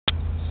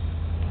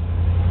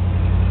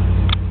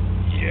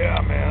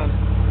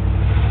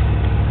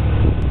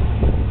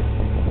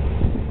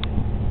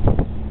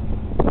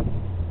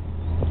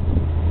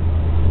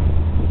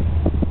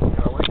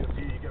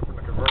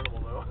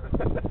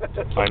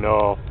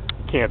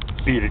can't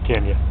beat it,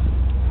 can you?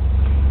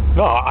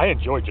 No, I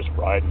enjoy just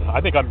riding.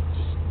 I think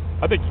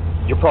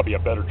you're probably a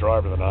better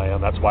driver than I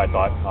am. That's why I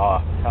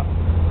thought,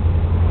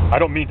 I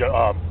don't mean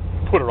to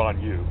put it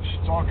on you.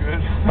 It's all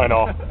good. I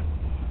know.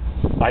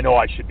 I know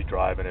I should be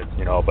driving it,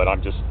 you know, but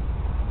I'm just,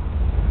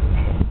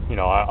 you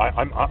know,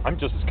 I'm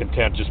just as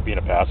content just being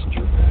a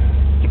passenger,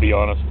 to be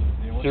honest.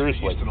 Yeah,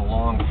 seriously. Used to the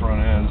long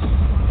front ends.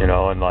 You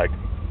know, and like,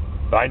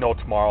 I know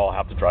tomorrow I'll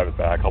have to drive it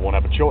back. I won't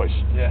have a choice.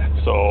 Yeah.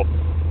 So,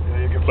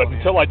 yeah, but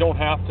until I don't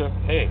have to,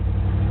 hey,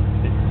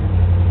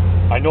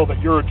 I know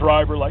that you're a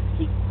driver like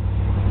me.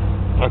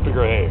 I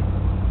figure, hey,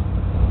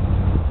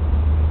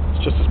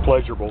 it's just as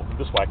pleasurable.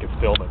 This way I can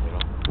film it, you know.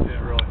 Yeah,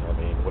 really. I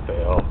mean, what the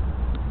hell?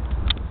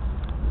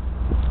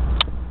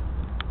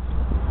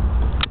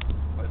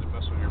 I had to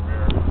mess with your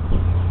mirror.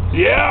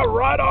 Yeah,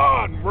 right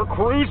on. We're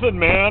cruising,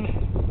 man.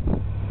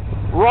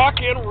 Rock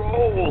and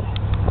roll.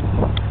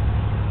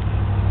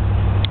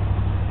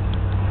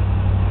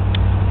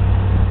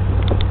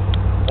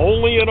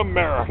 Only in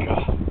America.